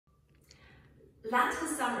Latin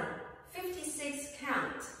summer, 56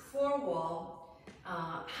 count, 4 wall,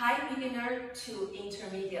 high beginner to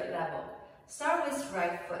intermediate level. Start with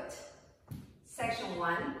right foot. Section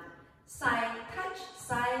 1, side touch,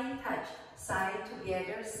 side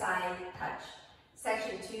together, side touch.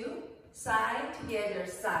 Section 2, side together,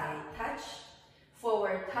 side touch.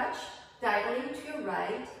 Forward touch, diagonally to your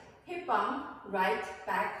right, hip bump, right,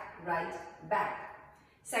 back.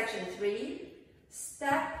 Section 3,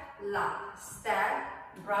 step, lock, step,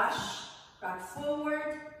 brush, rock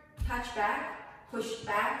forward, touch back, push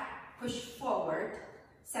forward.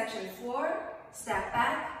 Section 4, step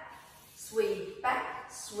back, sweep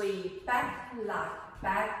back, lock,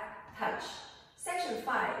 back, touch. Section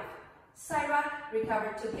 5, side rock,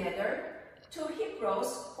 recover together. 2 hip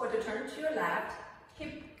rolls, quarter turn to your left,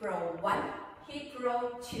 hip roll 1, hip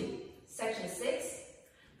roll 2. Section 6,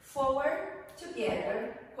 forward,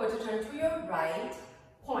 together, quarter turn to your right,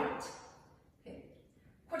 point. Okay.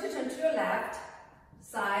 Quarter turn to your left,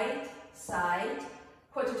 side,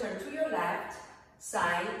 quarter turn to your left,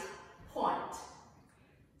 side, point.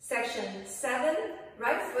 Section 7,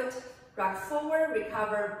 right foot, rock forward,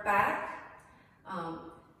 recover back,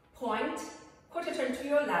 point, quarter turn to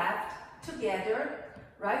your left, together,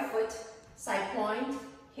 right foot, side point,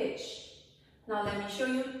 hitch. Now let me show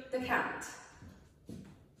you the count.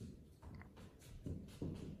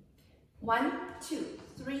 1, 2,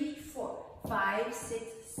 3, 4, 5, 6,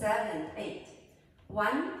 7, 8.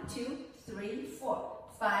 1, 2, 3, 4,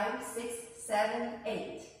 5, 6, 7,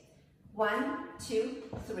 8. 1, 2,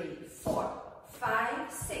 3, 4,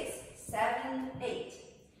 5, 6, 7, 8.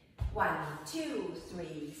 1, 2,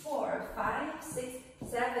 3, 4, 5, 6,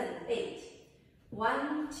 7, 8.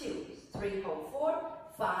 1, 2, 3, 4,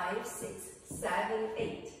 5, 6, 7,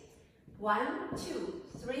 8. 1, 2,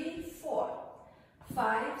 3, 4,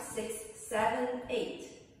 5, 6, 7, 8.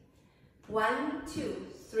 1, 2,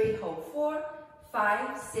 3, 4,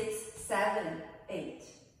 5, 6, 7, 8.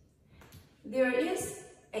 There is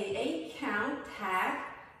an 8 count tag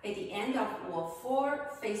at the end of wall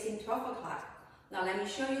 4 facing 12 o'clock. Now let me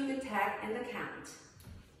show you the tag and the count.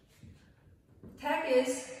 Tag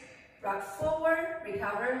is rock forward,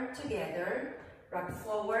 recover together, rock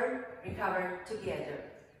forward, recover together.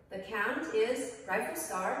 The count is right foot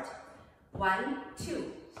start, 1,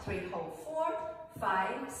 2, 3, hold 4,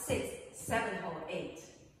 5, 6, 7, hold 8.